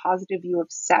and a positive view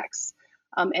of sex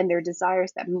and their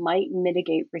desires that might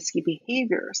mitigate risky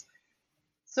behaviors.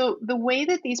 So the way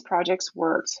that these projects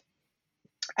worked,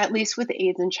 at least with the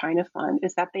AIDS in China Fund,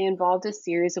 is that they involved a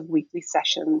series of weekly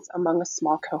sessions among a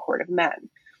small cohort of men.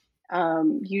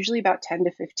 Usually about 10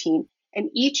 to 15. And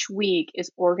each week is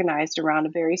organized around a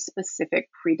very specific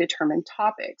predetermined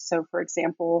topic. So, for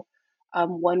example,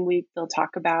 one week they'll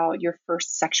talk about your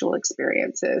first sexual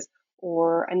experiences,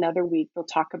 or another week they'll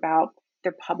talk about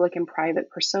their public and private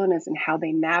personas and how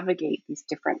they navigate these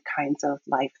different kinds of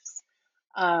lives.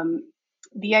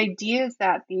 The idea is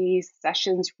that these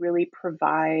sessions really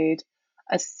provide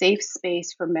a safe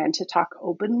space for men to talk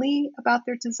openly about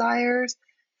their desires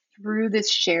through this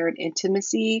shared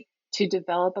intimacy to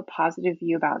develop a positive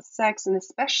view about sex, and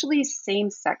especially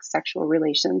same-sex sexual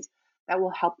relations that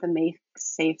will help them make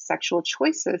safe sexual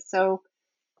choices. So,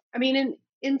 I mean,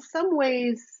 in some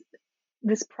ways,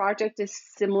 this project is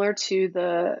similar to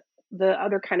the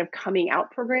other kind of coming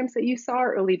out programs that you saw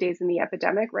early days in the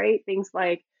epidemic, right? Things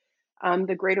like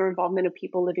the greater involvement of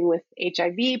people living with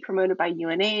HIV promoted by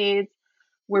UNAIDS,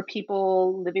 where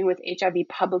people living with HIV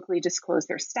publicly disclose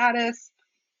their status.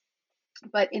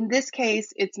 But in this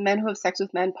case, it's men who have sex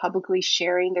with men publicly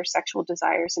sharing their sexual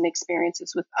desires and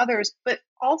experiences with others, but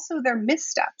also their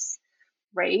missteps,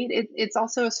 right? It's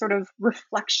also a sort of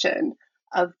reflection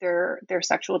of their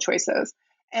sexual choices.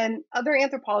 And other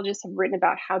anthropologists have written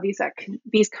about how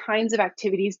these kinds of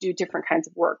activities do different kinds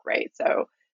of work, right? So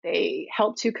they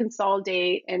help to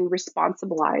consolidate and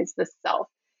responsibilize the self.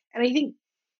 And I think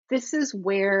this is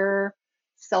where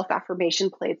self-affirmation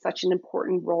played such an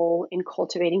important role in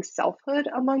cultivating selfhood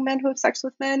among men who have sex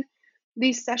with men.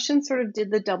 These sessions sort of did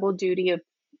the double duty of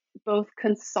both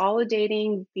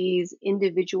consolidating these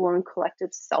individual and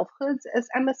collective selfhoods as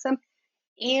MSM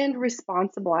and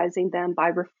responsibilizing them by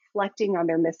reflecting on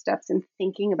their missteps and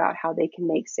thinking about how they can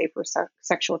make safer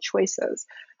sexual choices.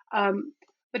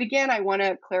 But again, I want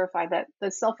to clarify that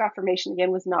the self-affirmation,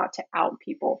 again, was not to out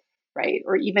people, right?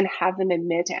 Or even have them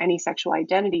admit to any sexual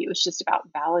identity. It was just about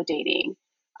validating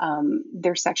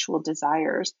their sexual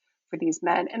desires for these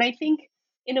men. And I think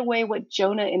in a way, what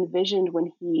Jonah envisioned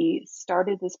when he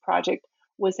started this project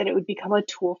was that it would become a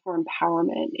tool for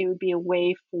empowerment. It would be a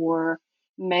way for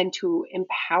men to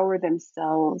empower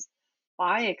themselves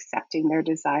by accepting their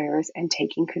desires and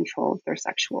taking control of their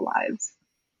sexual lives.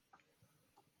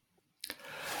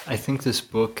 I think this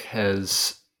book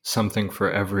has something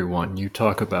for everyone. You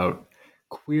talk about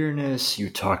queerness, you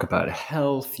talk about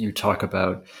health, you talk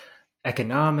about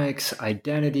economics,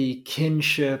 identity,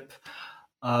 kinship.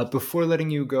 Before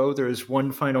letting you go, there is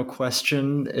one final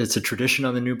question. It's a tradition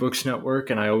on the New Books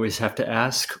Network, and I always have to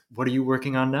ask, what are you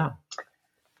working on now?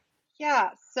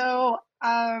 Yeah, so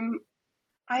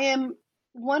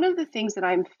one of the things that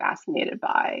I'm fascinated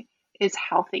by is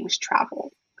how things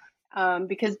travel.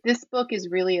 Because this book is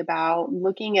really about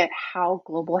looking at how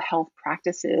global health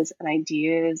practices and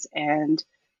ideas and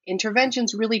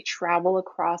interventions really travel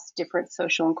across different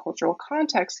social and cultural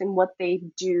contexts and what they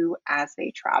do as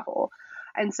they travel.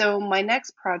 And so my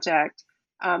next project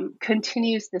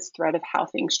continues this thread of how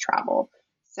things travel.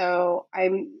 So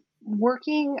I'm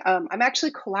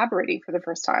actually collaborating for the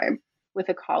first time with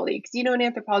a colleague. You know, in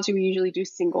anthropology, we usually do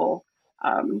single,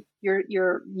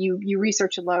 you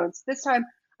research alone. So this time,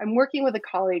 I'm working with a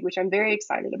colleague, which I'm very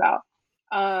excited about,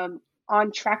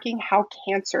 on tracking how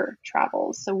cancer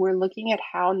travels. So we're looking at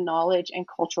how knowledge and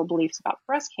cultural beliefs about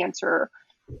breast cancer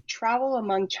travel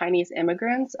among Chinese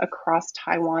immigrants across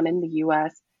Taiwan and the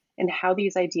US, and how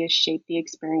these ideas shape the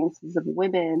experiences of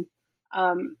women.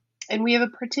 And we have a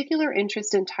particular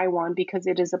interest in Taiwan because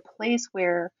it is a place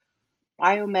where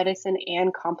biomedicine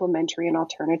and complementary and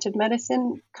alternative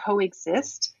medicine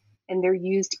coexist, and they're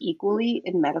used equally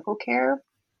in medical care.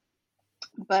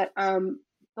 But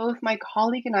both my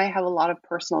colleague and I have a lot of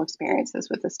personal experiences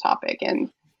with this topic. And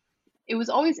it was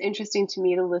always interesting to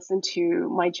me to listen to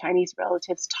my Chinese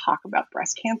relatives talk about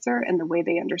breast cancer and the way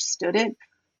they understood it,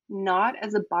 not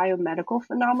as a biomedical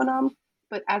phenomenon,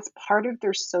 but as part of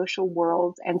their social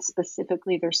worlds and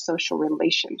specifically their social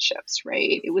relationships,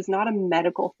 right? It was not a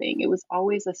medical thing. It was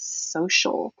always a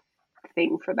social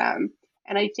thing for them.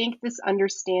 And I think this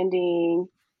understanding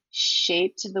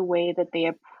shaped the way that they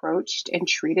approached and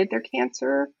treated their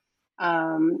cancer.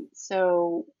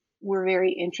 So we're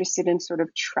very interested in sort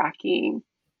of tracking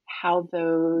how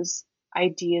those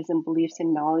ideas and beliefs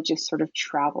and knowledges sort of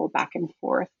travel back and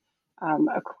forth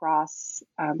across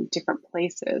different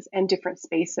places and different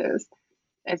spaces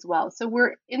as well. So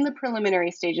we're in the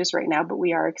preliminary stages right now, but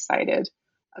we are excited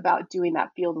about doing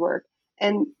that field work.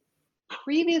 And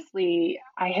previously,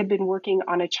 I had been working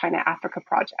on a China-Africa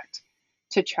project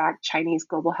to track Chinese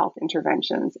global health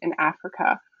interventions in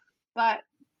Africa. But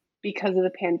because of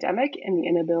the pandemic and the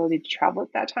inability to travel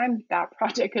at that time, that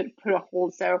project had put a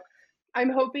hold. So I'm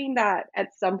hoping that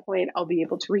at some point I'll be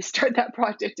able to restart that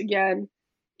project again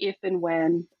if and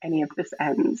when any of this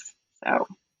ends. So,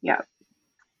 yeah.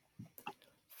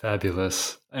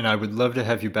 Fabulous. And I would love to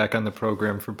have you back on the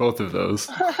program for both of those.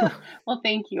 Well,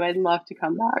 thank you. I'd love to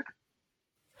come back.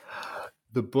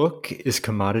 The book is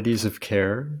Commodities of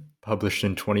Care, published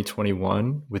in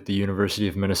 2021 with the University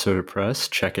of Minnesota Press.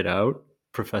 Check it out.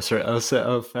 Professor Elsa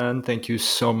Elfan, thank you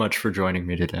so much for joining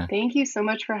me today. Thank you so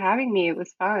much for having me. It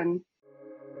was fun.